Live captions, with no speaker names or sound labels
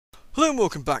Hello and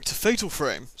welcome back to Fatal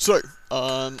Frame. So,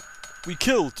 we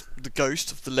killed the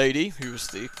ghost of the lady who was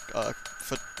the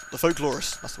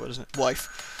folklorist, that's the word, isn't it?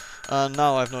 Wife. And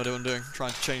now I have no idea what I'm doing.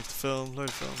 Trying to change the film, load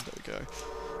film, there we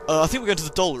go. I think we're going to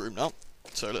the doll room now.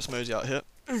 So let's mosey out here.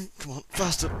 Come on,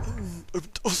 faster. Open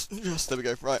doors. Yes, there we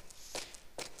go, right.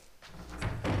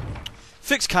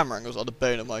 Fixed camera angles are the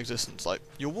bane of my existence. Like,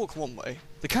 you'll walk one way,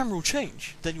 the camera will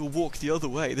change, then you'll walk the other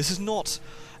way. This is not,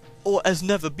 or has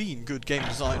never been, good game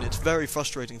design. It's very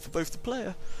frustrating for both the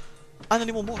player and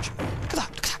anyone watching. Look at that,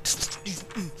 look at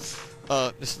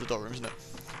that. This is the doll room, isn't it?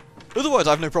 Otherwise, I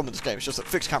have no problem with this game. It's just that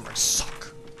fixed cameras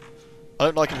suck. I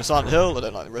don't like them in Silent Hill, I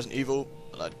don't like them in Resident Evil,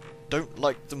 and I don't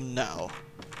like them now.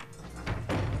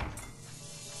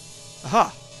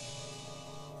 Aha!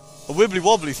 A wibbly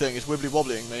wobbly thing is wibbly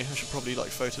wobblying me. I should probably like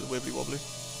photo the wibbly wobbly.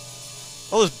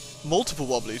 Oh, there's multiple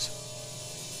wobblies.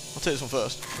 I'll take this one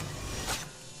first.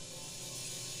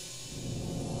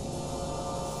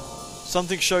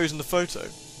 Something shows in the photo.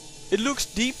 It looks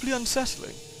deeply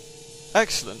unsettling.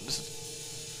 Excellent.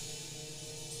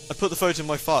 I put the photo in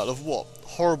my file of what?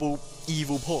 Horrible,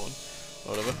 evil porn.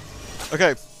 Or whatever.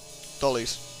 Okay.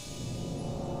 Dollies.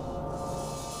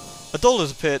 A doll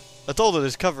has appeared. A doll that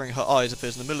is covering her eyes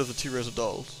appears in the middle of the two rows of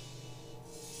dolls.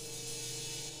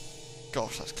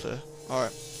 Gosh, that's clear.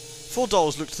 Alright. 4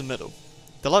 dolls look to the middle.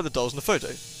 They're like the dolls in the photo.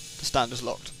 The stand is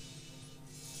locked.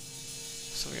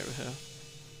 Something over here.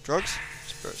 Drugs?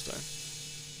 Spirit stone.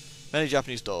 Many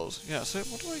Japanese dolls. Yeah, so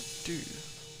what do I do?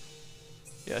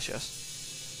 Yes, yes.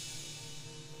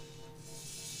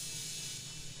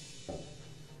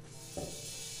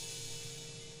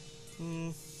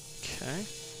 Okay.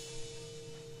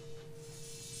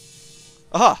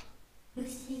 Aha!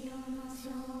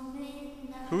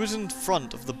 Who is in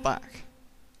front of the back?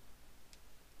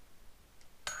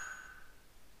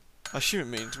 I assume it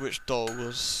means which doll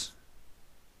was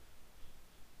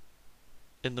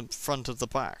in the front of the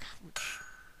back, which...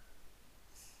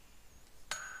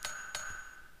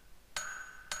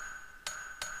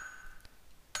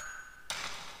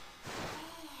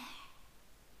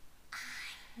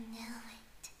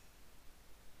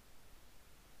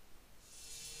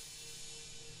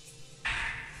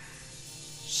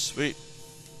 Sweet.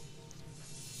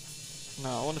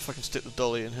 Now, I wonder if I can stick the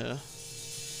dolly in here.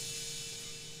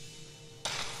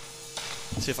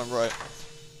 Let's see if I'm right.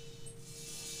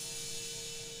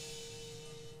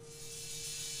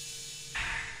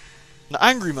 An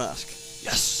angry mask!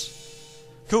 Yes!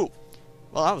 Cool.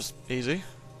 Well, that was easy.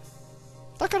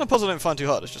 That kind of puzzle I don't find too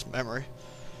hard, it's just memory.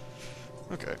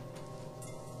 Okay.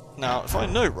 Now, if I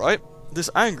know right, this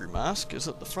angry mask is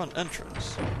at the front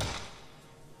entrance.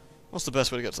 What's the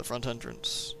best way to get to the front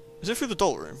entrance? Is it through the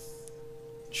doll room?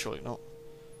 Surely not.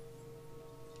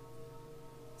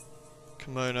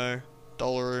 Kimono,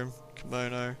 doll room,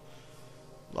 kimono,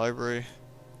 library.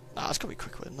 Nah, it's gotta be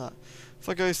quicker than that. If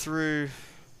I go through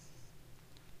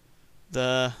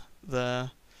there,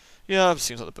 yeah, it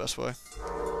seems like the best way.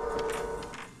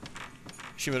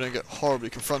 Assume I don't get horribly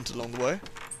confronted along the way.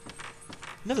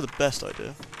 Never the best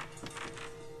idea.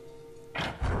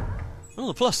 On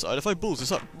the plus side, if I balls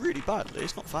this up really badly,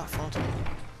 it's not that far to go.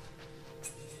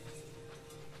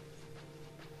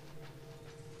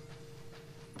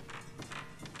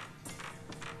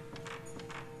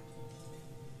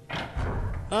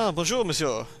 Ah, bonjour,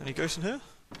 monsieur. Any ghosts in here?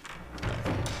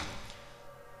 No.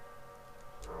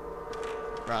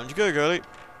 Round you go, girlie.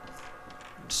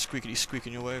 Squeakity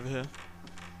squeaking your way over here.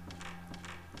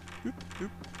 Oop,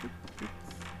 oop, oop, oop.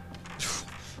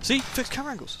 See? Fixed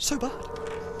camera angles. So bad.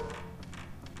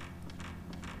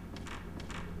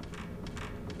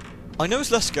 I know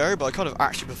it's less scary, but I kind of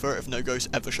actually prefer it if no ghosts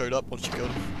ever showed up once you killed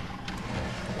them.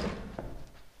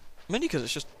 Mainly because it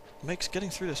just makes getting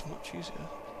through this much easier.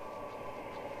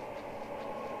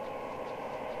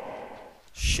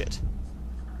 Shit.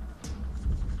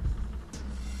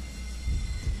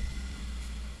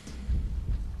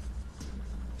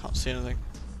 Can't see anything.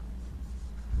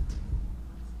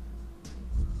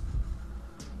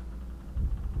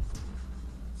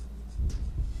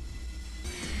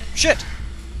 Shit!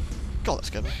 God, that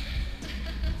scared me.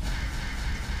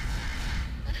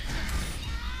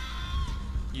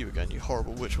 You again, you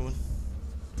horrible witch woman.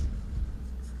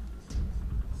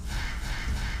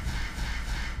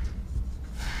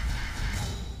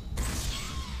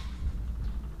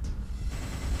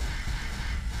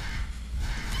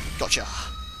 Gotcha!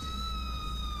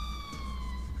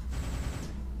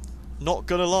 Not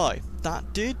gonna lie,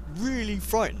 that did really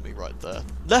frighten me right there.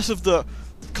 Less of the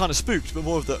kind of spooked, but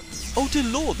more of the, oh dear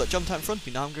lord, that jumped out in front of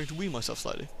me, now I'm going to wee myself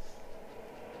slightly.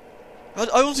 I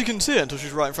honestly couldn't see it until she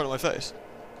was right in front of my face.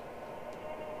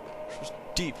 She was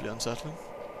deeply unsettling.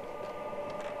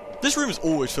 This room is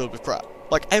always filled with crap.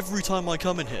 Like, every time I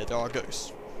come in here, there are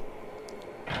ghosts.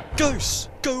 Ghosts!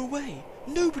 Go away!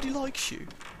 Nobody likes you!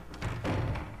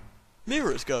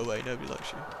 Mirrors, go away, nobody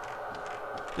likes you.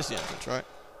 This is the entrance, right?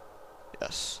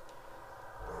 Yes.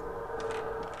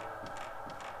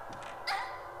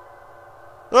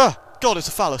 Ah! God, it's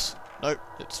a phallus! No,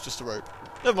 it's just a rope.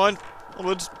 Never mind.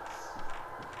 Onwards.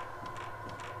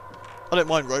 I don't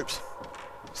mind ropes.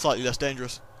 Slightly less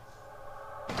dangerous.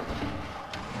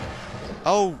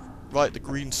 Oh, right, the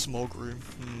green smog room.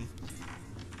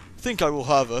 Think I will,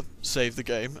 however, save the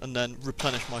game and then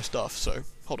replenish my stuff, so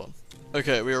hold on.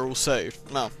 Okay, we are all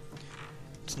saved. Now,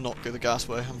 let's not go the gas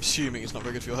way. I'm assuming it's not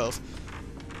very good for your health.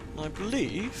 And I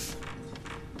believe,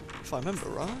 if I remember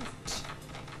right,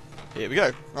 here we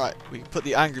go. Right, we can put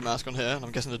the angry mask on here, and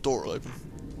I'm guessing the door will open.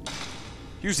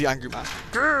 Use the angry mask.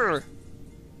 Grrr!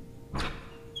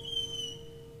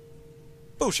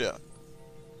 Bullshit.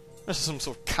 This is some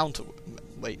sort of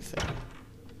counterweight thing.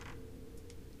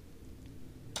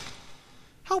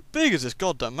 How big is this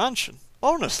goddamn mansion?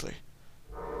 Honestly.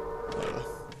 Whatever.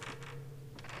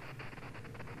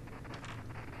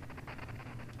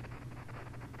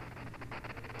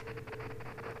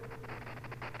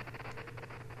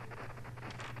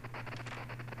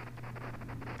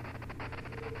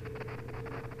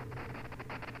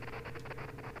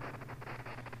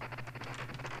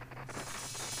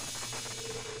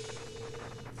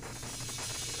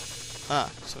 Ah,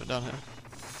 so we're down here.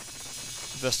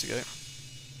 Investigate.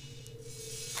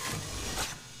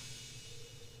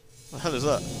 What the hell is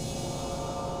that?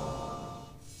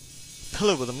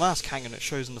 Pillar with a mask hanging it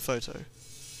shows in the photo.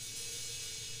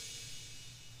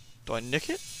 Do I nick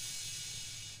it?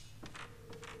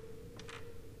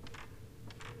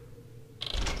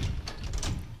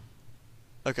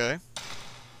 Okay.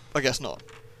 I guess not.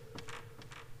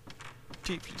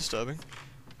 Deeply disturbing.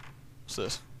 What's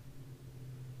this?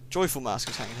 Joyful mask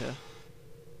is hanging here.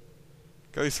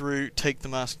 Go through, take the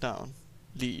mask down.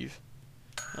 Leave.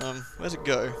 Where's it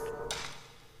go?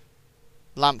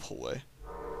 Lamp hallway.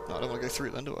 No, I don't want to go through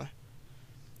it then, do I?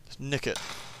 Just nick it.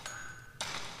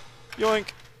 Yoink!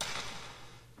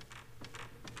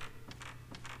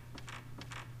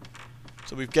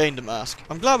 So we've gained a mask.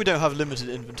 I'm glad we don't have limited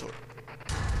inventory.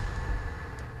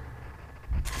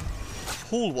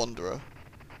 Hall Wanderer.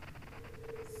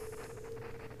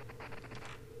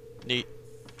 Neat.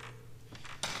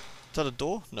 Is that a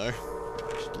door? No.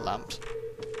 Just lamps.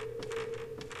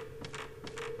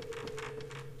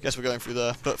 Guess we're going through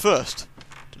there. But first,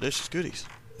 delicious goodies.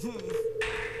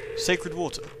 Sacred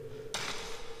water.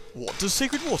 What does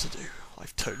sacred water do?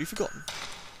 I've totally forgotten.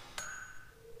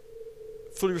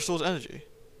 Fully restores energy.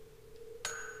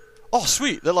 Oh,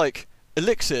 sweet! They're like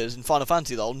elixirs in Final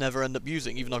Fantasy that I'll never end up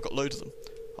using, even though I've got loads of them.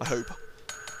 I hope.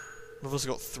 I've also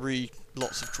got 3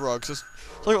 lots of drugs. So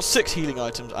I've got 6 healing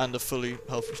items and a fully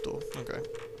health restore. Okay.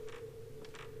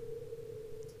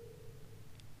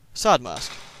 Sad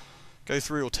mask. Go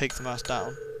through or take the mask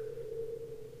down.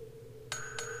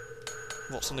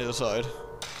 What's on the other side?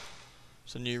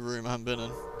 It's a new room I haven't been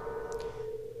in.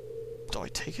 Do I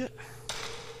take it?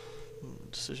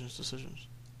 Decisions. Let's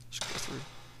go through.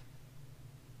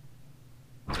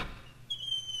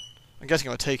 I'm guessing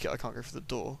if I take it, I can't go through the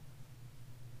door.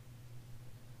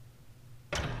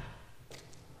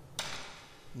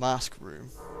 Mask room.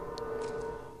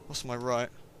 What's on my right?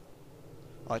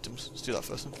 Items. Let's do that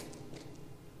first then.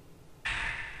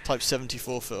 Type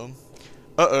 74 film.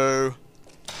 Uh-oh.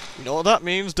 We know what that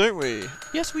means, don't we?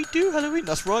 Yes, we do, Halloween.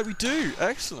 That's right, we do.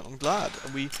 Excellent, I'm glad.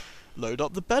 And we load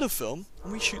up the better film,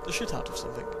 and we shoot the shit out of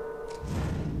something.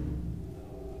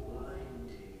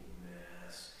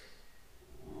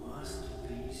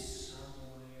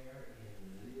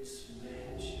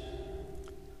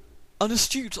 An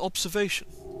astute observation.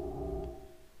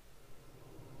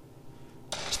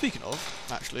 Speaking of,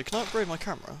 actually, can I upgrade my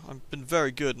camera? I've been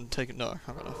very good and taken. No, I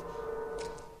haven't enough.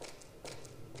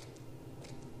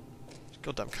 These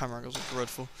goddamn camera angles are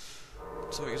dreadful.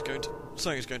 Something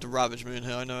is going to ravage me in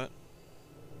here. I know it.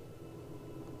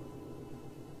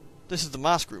 This is the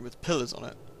mask room with pillars on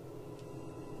it.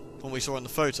 One we saw in the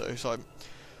photo. So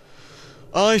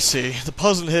I see. The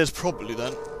puzzle here is probably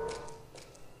then.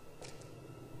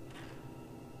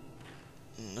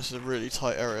 This is a really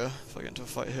tight area. If I get into a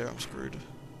fight here, I'm screwed.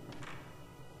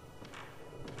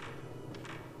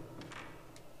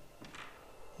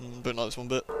 Don't like this one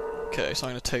bit. Okay, so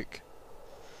I'm going to take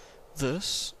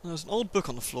this. There's an old book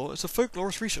on the floor. It's a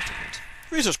folklorist research document.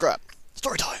 Research grab.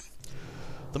 Story time.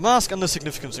 The mask and the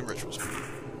significance in rituals.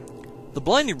 The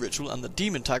blinding ritual and the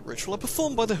demon tag ritual are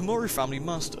performed by the Himori family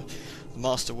master. The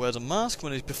master wears a mask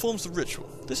when he performs the ritual.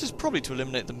 This is probably to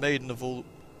eliminate the maiden of all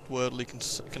worldly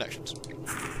connections.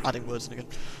 Adding words in again.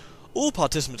 All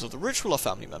participants of the ritual are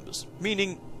family members,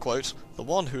 meaning, quote, the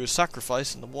one who is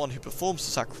sacrificed and the one who performs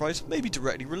the sacrifice may be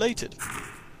directly related.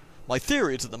 My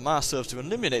theory is that the mask serves to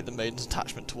eliminate the maiden's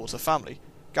attachment towards her family.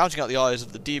 Gouging out the eyes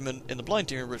of the demon in the blind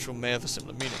demon ritual may have a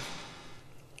similar meaning.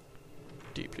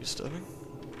 Deeply disturbing.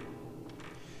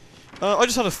 I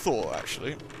just had a thought,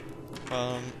 actually.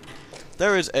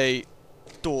 There is a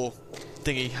door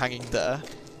thingy hanging there.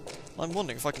 I'm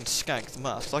wondering if I can skank the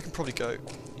mask. I can probably go...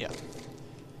 yeah.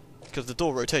 Because the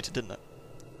door rotated, didn't it?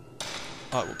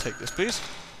 I will take this, please.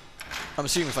 I'm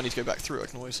assuming if I need to go back through, I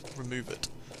can always remove it.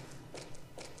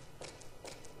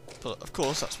 But, of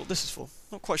course, that's what this is for.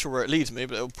 Not quite sure where it leads me,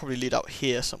 but it'll probably lead out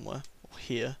here somewhere. Or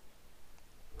here.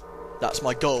 That's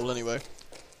my goal, anyway.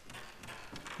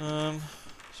 So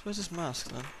where's this mask,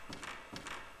 then?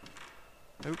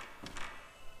 Nope.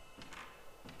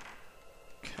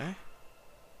 Okay.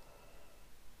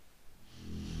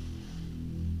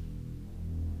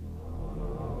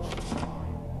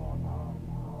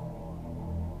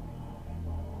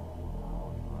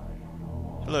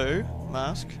 Hello,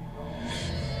 mask.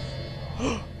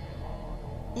 Oh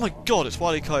my god, it's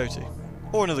Wile E. Coyote.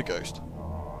 Or another ghost.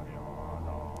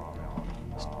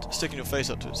 Sticking your face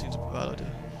up to it seems a bad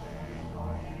idea.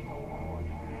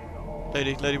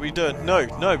 Lady, what are you doing? No,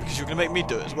 because you're going to make me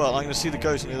do it as well. I'm going to see the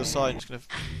ghost on the other side and it's going to...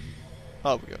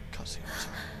 oh, we got cutscene.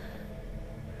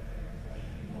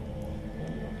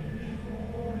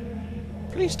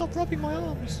 Please stop rubbing my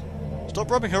arms.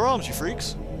 Stop rubbing her arms, you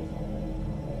freaks.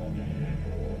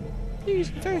 Please,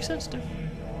 I'm very sensitive.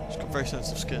 She's got very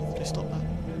sensitive skin. Please stop that.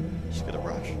 She's got a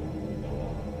rash.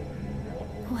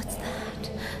 What's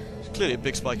that? It's clearly a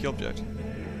big spiky object.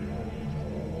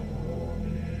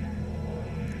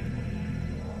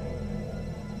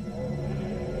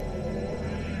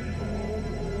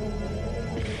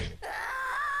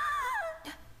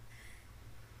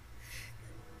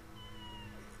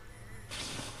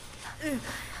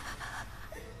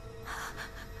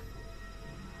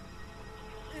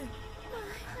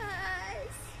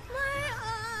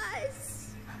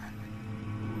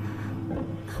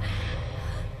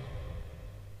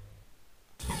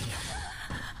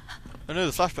 I know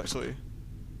the flashback saw you.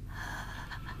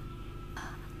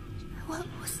 What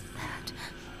was that?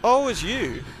 Oh, it's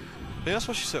you! Yeah, that's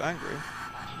why she's so angry.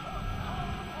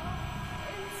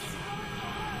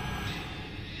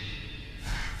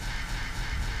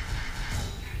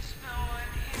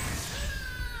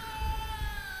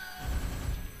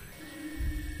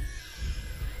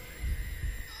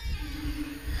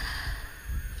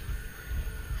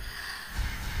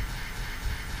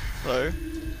 Hello?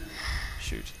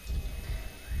 Shoot.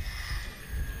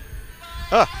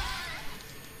 Ah!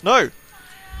 No!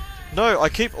 No, I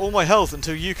keep all my health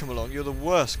until you come along. You're the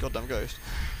worst goddamn ghost.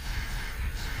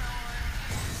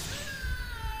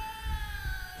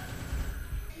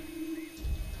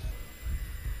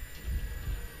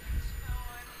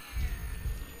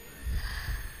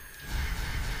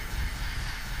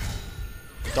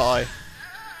 Die.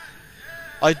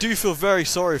 I do feel very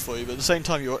sorry for you, but at the same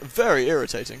time you're very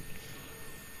irritating.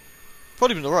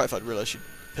 Probably been alright if I'd realised you'd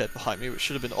appeared behind me, which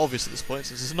should have been obvious at this point,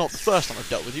 since it's not the first time I've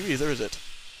dealt with you either, is it?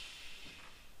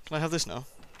 Can I have this now?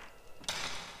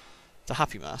 The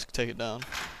happy mask, take it down.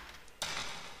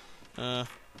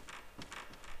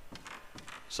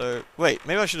 So, wait,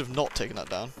 maybe I should have not taken that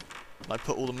down. And I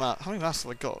put all the how many masks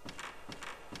have I got?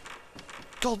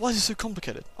 God, why is it so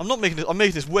complicated? I'm making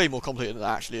this way more complicated than it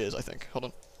actually is, I think. Hold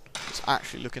on. Let's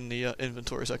actually look in the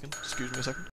inventory a second. Excuse me a second.